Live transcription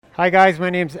Hi guys, my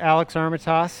name's Alex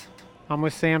Armitage. I'm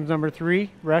with Sam's Number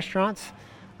 3 Restaurants.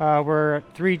 We're a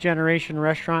 3-generation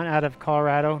restaurant out of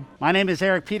Colorado. My name is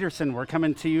Eric Peterson. We're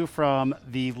coming to you from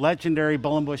the legendary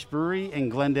Bullenbush Brewery in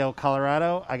Glendale,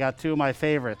 Colorado. I got two of my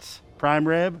favorites, prime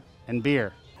rib and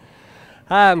beer.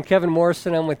 Hi, I'm Kevin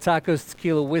Morrison. I'm with Tacos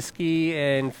Tequila Whiskey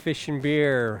and Fish and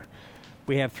Beer.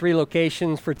 We have 3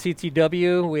 locations for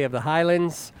TTW. We have the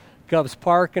Highlands, Govs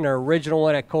Park, and our original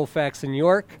one at Colfax in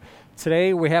York.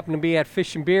 Today we happen to be at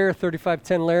Fish and Beer,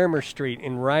 3510 Larimer Street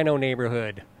in Rhino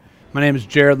neighborhood. My name is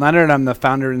Jared Leonard. I'm the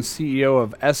founder and CEO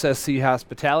of SSC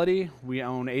Hospitality. We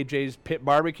own AJ's Pit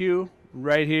Barbecue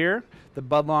right here, the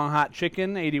Budlong Hot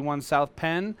Chicken, 81 South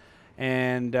Penn,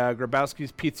 and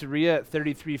Grabowski's Pizzeria at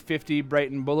 3350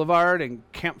 Brighton Boulevard, and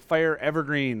Campfire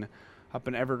Evergreen up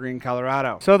in Evergreen,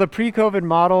 Colorado. So the pre-COVID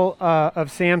model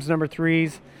of Sam's Number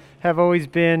 3s have always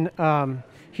been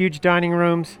huge dining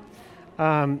rooms.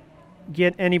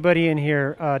 Get anybody in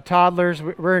here. Toddlers,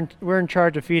 we're in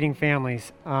charge of feeding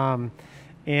families.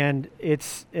 And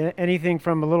it's anything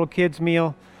from a little kid's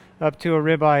meal up to a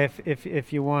ribeye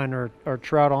if you want, or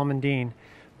trout almondine.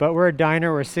 But we're a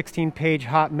diner, we're a 16-page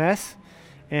hot mess.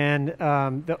 And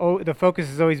the focus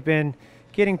has always been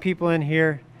getting people in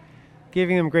here,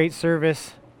 giving them great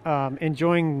service,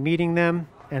 enjoying meeting them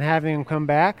and having them come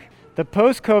back. The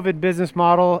post-COVID business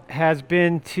model has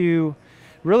been to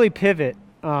really pivot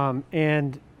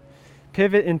and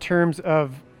pivot in terms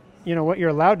of, what you're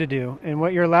allowed to do. And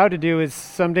what you're allowed to do is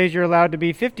some days you're allowed to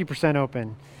be 50%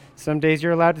 open. Some days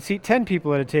you're allowed to seat 10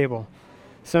 people at a table.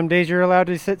 Some days you're allowed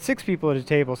to sit 6 people at a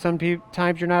table.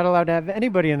 Times you're not allowed to have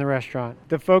anybody in the restaurant.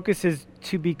 The focus is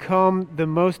to become the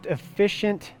most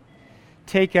efficient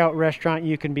takeout restaurant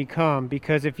you can become,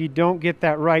 because if you don't get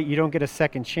that right, you don't get a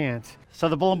second chance. So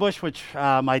the Bullenbush, which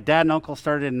my dad and uncle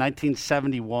started in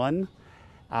 1971,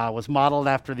 was modeled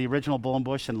after the original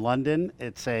Bullenbush in London.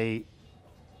 It's a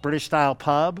British-style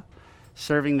pub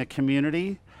serving the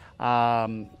community.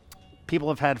 People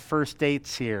have had first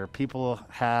dates here. People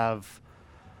have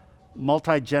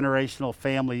multi-generational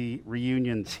family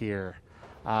reunions here.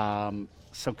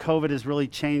 So COVID has really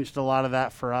changed a lot of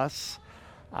that for us.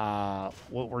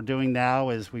 What we're doing now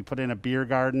is we put in a beer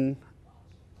garden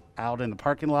out in the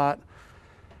parking lot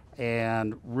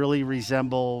and really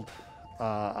resembled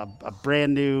a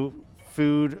brand new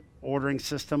food ordering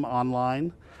system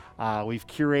online. We've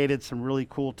curated some really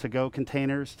cool to-go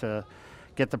containers to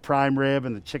get the prime rib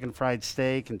and the chicken fried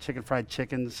steak and chicken fried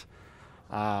chickens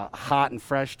hot and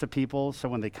fresh to people, so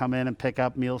when they come in and pick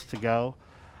up meals to go,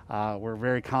 we're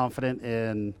very confident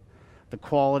in the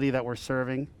quality that we're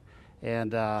serving,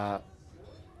 and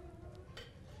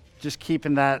just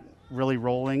keeping that really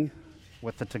rolling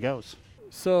with the to-goes.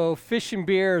 So Fish and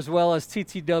Beer, as well as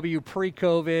TTW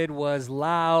pre-COVID, was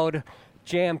loud,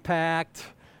 jam-packed,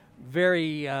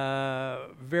 very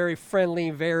friendly,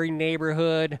 very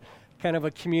neighborhood, kind of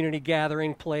a community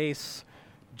gathering place.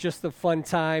 Just a fun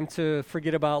time to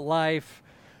forget about life,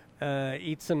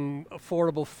 eat some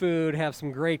affordable food, have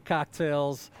some great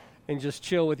cocktails, and just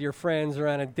chill with your friends or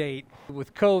on a date.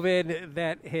 With COVID,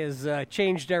 that has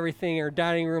changed everything. Our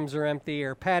dining rooms are empty,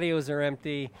 our patios are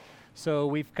empty. So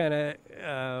we've kind of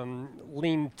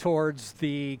leaned towards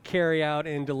the carry-out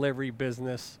and delivery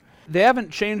business. They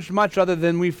haven't changed much other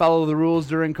than we follow the rules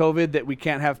during COVID that we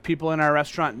can't have people in our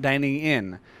restaurant dining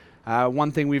in.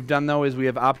 One thing we've done, though, is we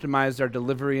have optimized our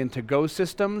delivery and to-go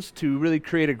systems to really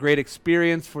create a great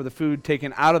experience for the food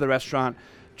taken out of the restaurant,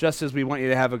 just as we want you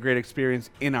to have a great experience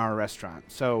in our restaurant.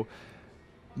 So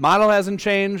model hasn't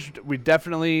changed. We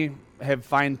definitely have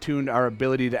fine-tuned our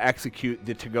ability to execute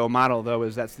the to-go model, though,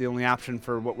 as that's the only option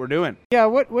for what we're doing. Yeah,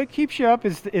 what keeps you up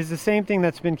is the same thing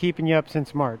that's been keeping you up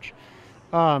since March.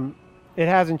 It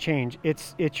hasn't changed.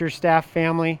 It's your staff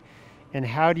family, and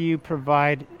how do you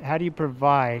provide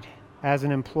as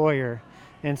an employer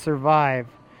and survive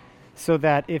so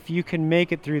that if you can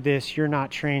make it through this, you're not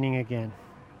training again.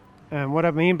 And what I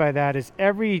mean by that is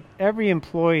every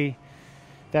employee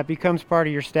that becomes part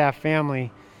of your staff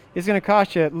family is going to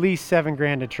cost you at least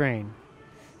 $7,000 to train.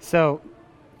 So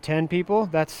 10 people,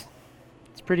 it's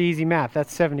pretty easy math.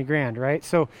 That's $70,000, right?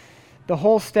 So the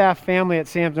whole staff family at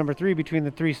Sam's Number 3 between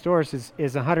the 3 stores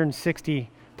is 160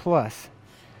 plus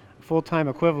full-time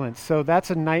equivalents. So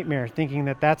that's a nightmare thinking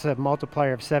that that's a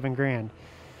multiplier of $7,000.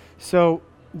 So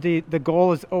the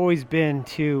goal has always been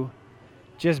to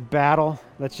just battle.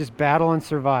 Let's just battle and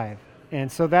survive.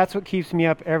 And so that's what keeps me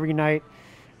up every night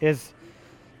is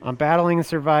I'm battling and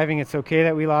surviving. It's okay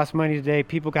that we lost money today.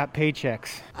 People got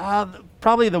paychecks.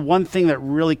 Probably the one thing that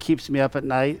really keeps me up at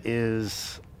night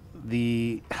is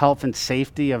the health and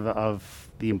safety of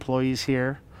the employees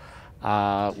here.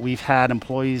 We've had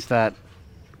employees that,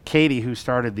 Katie, who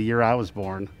started the year I was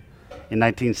born in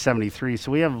 1973.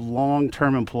 So we have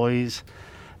long-term employees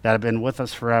that have been with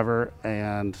us forever.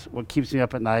 And what keeps me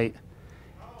up at night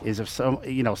is if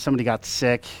somebody got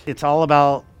sick. It's all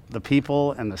about the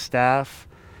people and the staff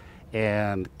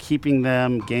and keeping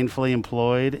them gainfully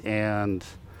employed, and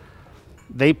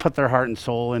they put their heart and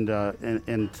soul into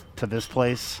this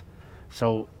place.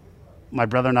 So my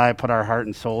brother and I put our heart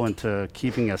and soul into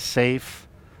keeping a safe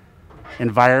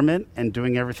environment and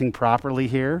doing everything properly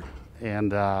here,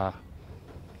 and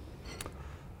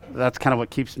that's kind of what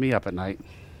keeps me up at night.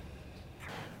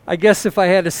 I guess if I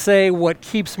had to say what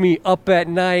keeps me up at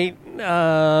night,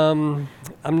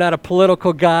 I'm not a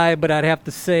political guy, but I'd have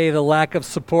to say the lack of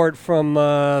support from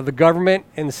the government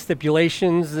and the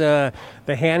stipulations, the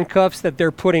handcuffs that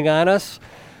they're putting on us.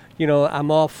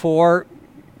 I'm all for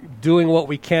doing what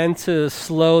we can to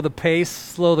slow the pace,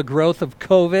 slow the growth of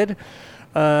COVID.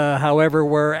 However,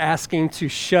 we're asking to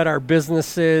shut our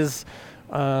businesses.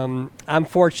 I'm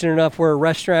fortunate enough we're a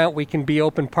restaurant. We can be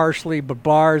open partially, but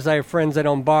bars, I have friends that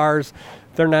own bars.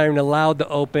 They're not even allowed to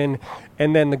open,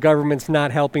 and then the government's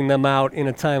not helping them out in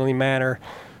a timely manner.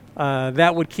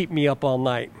 That would keep me up all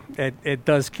night. It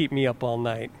does keep me up all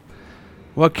night.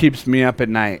 What keeps me up at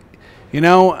night?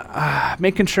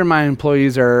 Making sure my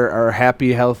employees are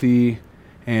happy, healthy,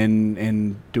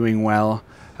 and doing well.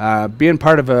 Being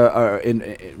part of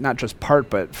not just part,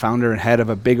 but founder and head of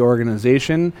a big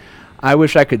organization, I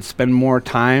wish I could spend more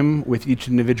time with each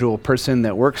individual person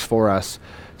that works for us.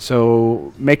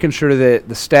 So making sure that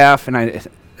the staff, and I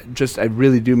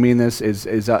really do mean this,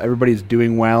 is everybody's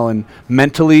doing well, and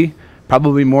mentally,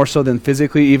 probably more so than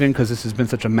physically even, because this has been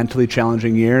such a mentally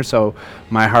challenging year. So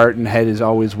my heart and head is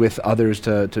always with others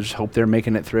to just hope they're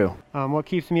making it through. What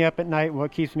keeps me up at night,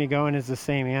 what keeps me going is the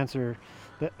same answer.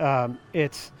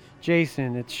 It's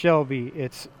Jason, it's Shelby,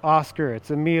 it's Oscar, it's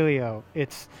Emilio,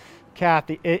 it's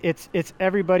Kathy. It's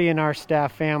everybody in our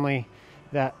staff family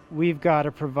that we've got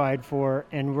to provide for,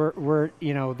 and we're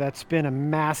that's been a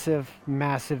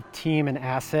massive team and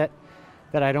asset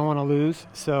that I don't want to lose.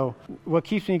 So what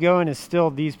keeps me going is still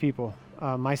these people,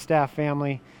 my staff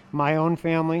family, my own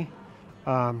family.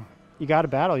 You got to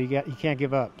battle. You can't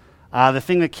give up. The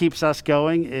thing that keeps us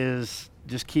going is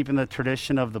just keeping the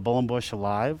tradition of the Bull and Bush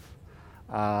alive.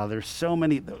 There's so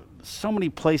many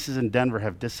places in Denver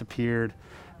have disappeared,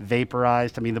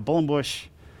 vaporized. I mean, the Bull and Bush,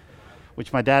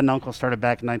 which my dad and uncle started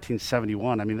back in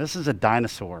 1971. I mean, this is a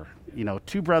dinosaur.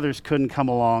 Two brothers couldn't come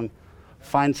along,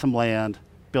 find some land,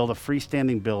 build a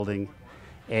freestanding building,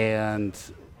 and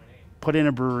put in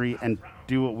a brewery and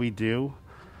do what we do.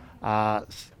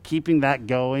 Keeping that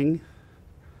going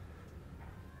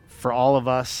for all of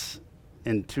us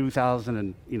in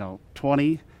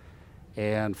 2020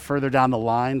 and further down the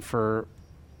line for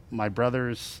my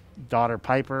brother's daughter,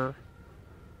 Piper,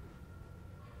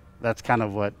 that's kind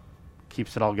of what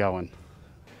keeps it all going.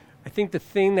 I think the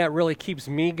thing that really keeps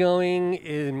me going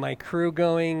and my crew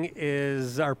going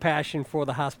is our passion for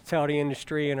the hospitality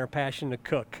industry and our passion to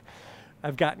cook.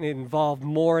 I've gotten involved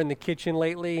more in the kitchen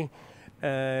lately.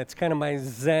 It's kind of my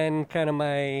zen, kind of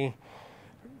my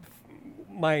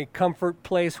comfort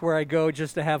place where I go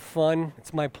just to have fun.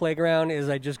 It's my playground, is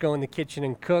I just go in the kitchen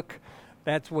and cook.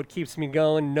 That's what keeps me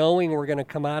going, knowing we're going to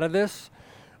come out of this.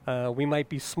 We might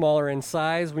be smaller in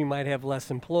size, we might have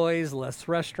less employees, less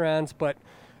restaurants, but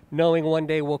knowing one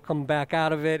day we'll come back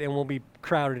out of it and we'll be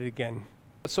crowded again.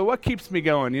 So what keeps me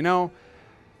going?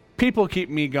 People keep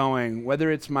me going,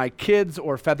 whether it's my kids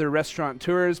or Feather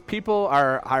restaurateurs. People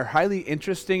are highly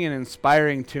interesting and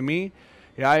inspiring to me.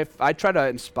 I try to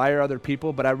inspire other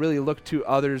people, but I really look to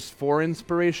others for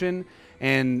inspiration.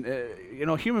 And,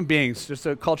 human beings, just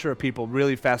a culture of people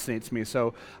really fascinates me.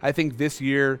 So I think this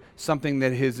year, something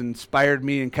that has inspired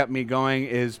me and kept me going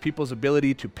is people's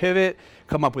ability to pivot,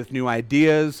 come up with new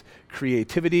ideas,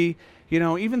 creativity.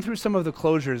 Even through some of the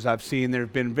closures I've seen, there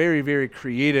have been very, very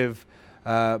creative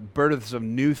births of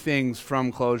new things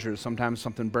from closures. Sometimes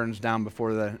something burns down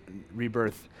before the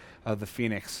rebirth of the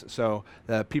phoenix. So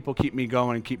the people keep me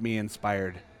going and keep me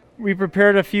inspired. We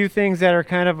prepared a few things that are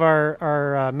kind of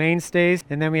our mainstays,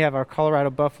 and then we have our Colorado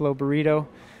Buffalo Burrito.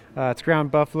 It's ground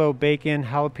buffalo, bacon,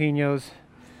 jalapenos,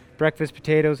 breakfast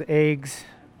potatoes, eggs,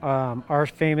 our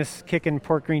famous kickin'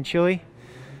 pork green chili,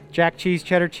 jack cheese,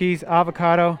 cheddar cheese,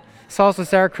 avocado, salsa,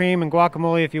 sour cream, and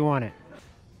guacamole if you want it.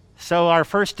 So our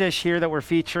first dish here that we're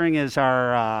featuring is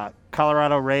our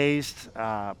Colorado raised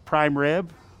prime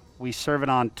rib. We serve it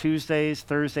on Tuesdays,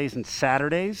 Thursdays, and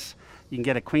Saturdays. You can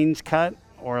get a queen's cut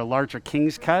or a larger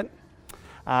king's cut.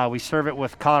 We serve it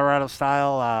with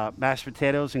Colorado-style mashed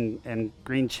potatoes and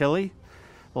green chili,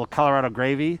 a little Colorado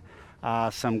gravy.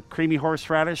 some creamy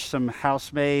horseradish, some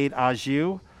house-made au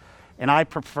jus, and I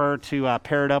prefer to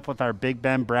pair it up with our Big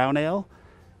Ben brown ale,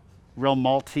 real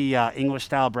malty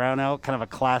English-style brown ale, kind of a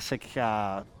classic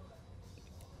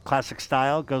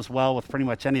style. Goes well with pretty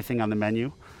much anything on the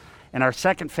menu. And our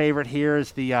second favorite here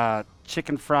is the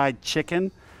chicken fried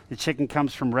chicken. The chicken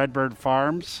comes from Redbird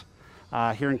Farms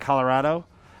here in Colorado.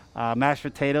 Mashed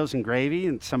potatoes and gravy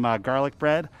and some garlic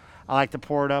bread. I like to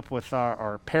pour it up with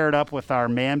or pair it up with our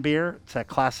man beer. It's a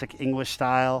classic English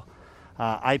style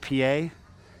IPA.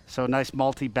 So a nice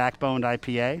malty backboned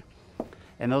IPA.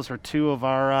 And those are two of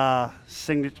our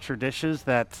signature dishes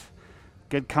that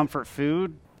good comfort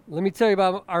food. Let me tell you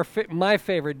about my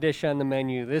favorite dish on the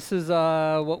menu. This is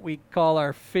what we call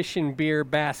our fish and beer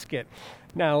basket.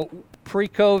 Now,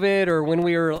 pre-COVID or when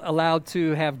we were allowed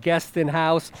to have guests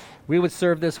in-house, we would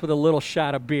serve this with a little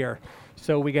shot of beer.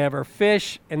 So we have our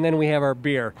fish and then we have our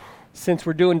beer. Since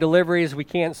we're doing deliveries, we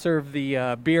can't serve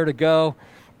the beer to go,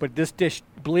 but this dish,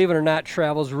 believe it or not,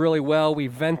 travels really well. We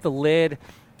vent the lid.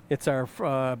 It's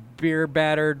our beer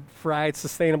battered fried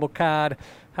sustainable cod,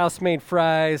 house-made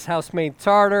fries, house-made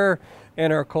tartar,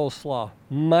 and our coleslaw.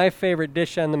 My favorite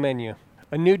dish on the menu.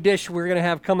 A new dish we're going to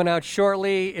have coming out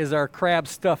shortly is our crab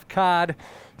stuffed cod.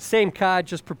 Same cod,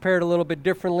 just prepared a little bit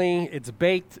differently. It's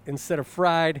baked instead of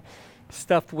fried,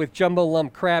 stuffed with jumbo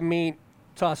lump crab meat,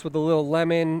 tossed with a little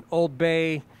lemon, Old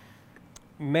Bay,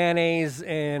 mayonnaise,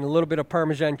 and a little bit of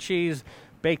Parmesan cheese,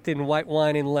 baked in white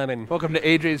wine and lemon. Welcome to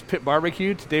AJ's Pit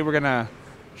Barbecue. Today we're going to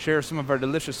share some of our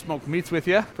delicious smoked meats with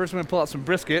you. First, I'm going to pull out some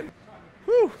brisket.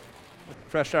 Woo!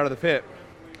 Fresh out of the pit.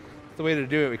 That's the way to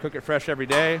do it. We cook it fresh every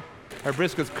day. Our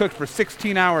brisket's cooked for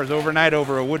 16 hours overnight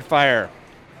over a wood fire.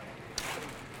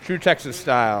 True Texas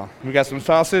style. We got some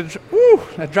sausage. Woo!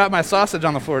 I dropped my sausage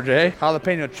on the floor, Jay.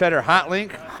 Jalapeno cheddar hot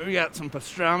link. We got some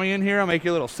pastrami in here. I'll make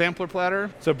you a little sampler platter.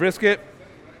 So brisket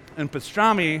and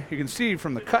pastrami, you can see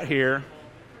from the cut here,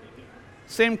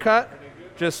 same cut,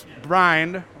 just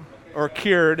brined or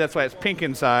cured. That's why it's pink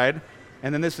inside.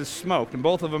 And then this is smoked. And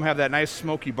both of them have that nice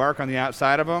smoky bark on the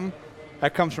outside of them.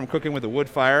 That comes from cooking with a wood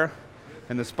fire.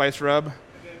 And the spice rub,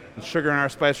 the sugar in our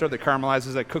spice rub that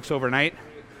caramelizes, that cooks overnight.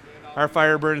 Our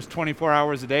fire burns 24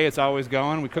 hours a day. It's always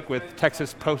going. We cook with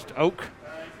Texas post oak.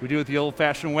 We do it the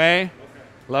old-fashioned way,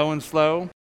 low and slow.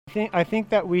 I think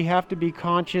that we have to be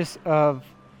conscious of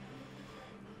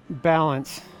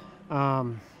balance.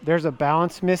 There's a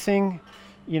balance missing,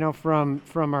 from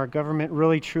our government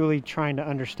really truly trying to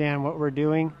understand what we're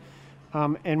doing.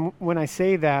 And when I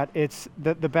say that, it's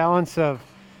the balance of,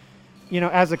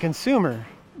 as a consumer,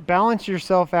 balance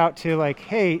yourself out to like,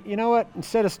 hey, you know what?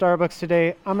 Instead of Starbucks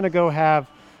today, I'm going to go have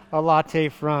a latte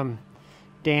from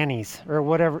Danny's or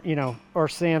whatever, or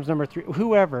Sam's number 3,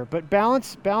 whoever. But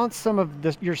balance some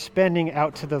of your spending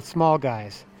out to the small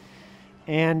guys.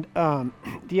 And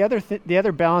the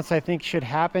other balance I think should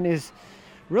happen is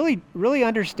really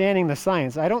understanding the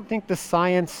science. I don't think the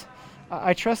science.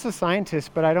 I trust the scientists,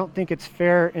 but I don't think it's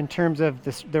fair in terms of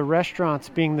the restaurants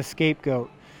being the scapegoat.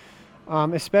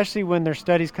 Especially when there's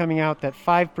studies coming out that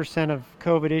 5% of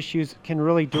COVID issues can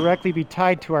really directly be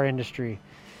tied to our industry.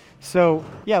 So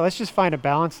yeah, let's just find a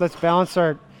balance. Let's balance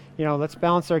our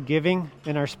giving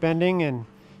and our spending, and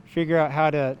figure out how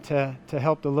to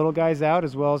help the little guys out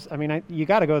as well as. You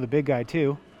got to go to the big guy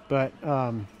too, but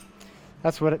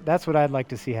that's what I'd like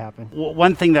to see happen.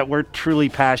 One thing that we're truly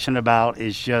passionate about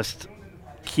is just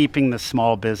keeping the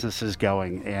small businesses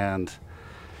going, and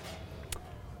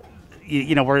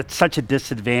we're at such a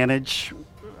disadvantage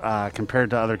compared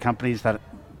to other companies that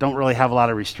don't really have a lot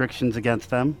of restrictions against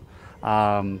them.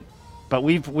 But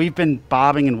we've been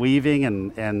bobbing and weaving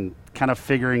and kind of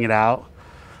figuring it out.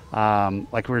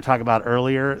 Like we were talking about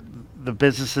earlier, the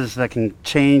businesses that can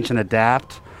change and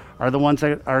adapt are the ones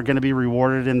that are going to be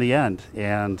rewarded in the end.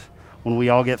 And when we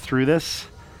all get through this,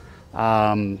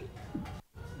 we'll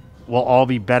all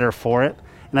be better for it.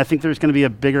 And I think there's going to be a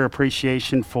bigger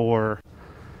appreciation for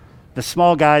the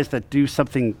small guys that do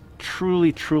something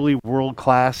truly, truly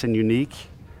world-class and unique,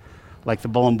 like the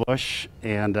Bull and Bush.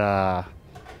 And I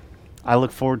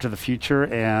look forward to the future,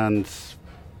 and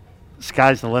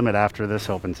sky's the limit after this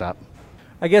opens up.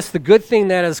 I guess the good thing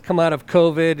that has come out of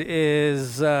COVID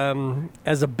is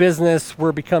as a business,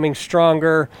 we're becoming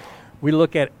stronger. We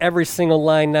look at every single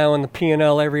line now in the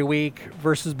P&L every week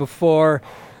versus before.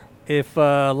 If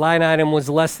a line item was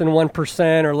less than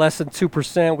 1% or less than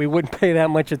 2%, we wouldn't pay that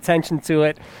much attention to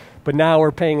it. But now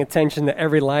we're paying attention to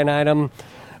every line item.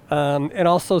 And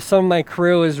also some of my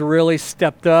crew has really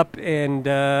stepped up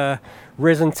and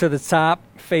risen to the top,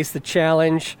 faced the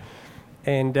challenge,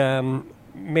 and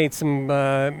made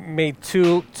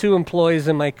two employees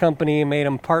in my company and made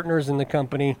them partners in the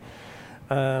company.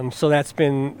 So that's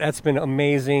been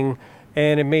amazing,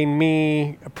 and it made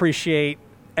me appreciate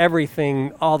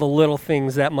everything, all the little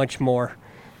things, that much more,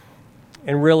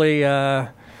 and really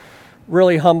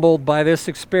humbled by this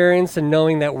experience and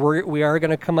knowing that we are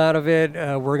going to come out of it.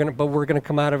 We're going to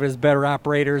come out of it as better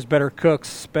operators, better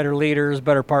cooks, better leaders,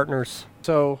 better partners.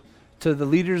 So to the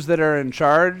leaders that are in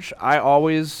charge, I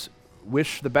always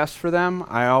wish the best for them.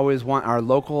 I always want our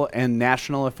local and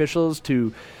national officials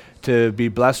to be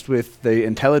blessed with the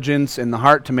intelligence and the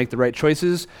heart to make the right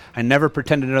choices. I never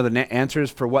pretend to know the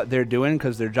answers for what they're doing,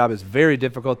 because their job is very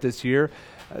difficult this year.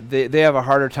 They have a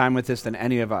harder time with this than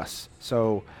any of us.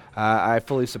 So I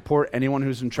fully support anyone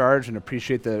who's in charge and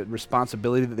appreciate the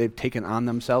responsibility that they've taken on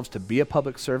themselves to be a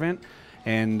public servant.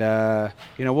 And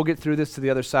we'll get through this to the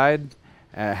other side,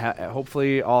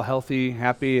 hopefully all healthy,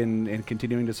 happy, and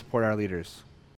continuing to support our leaders.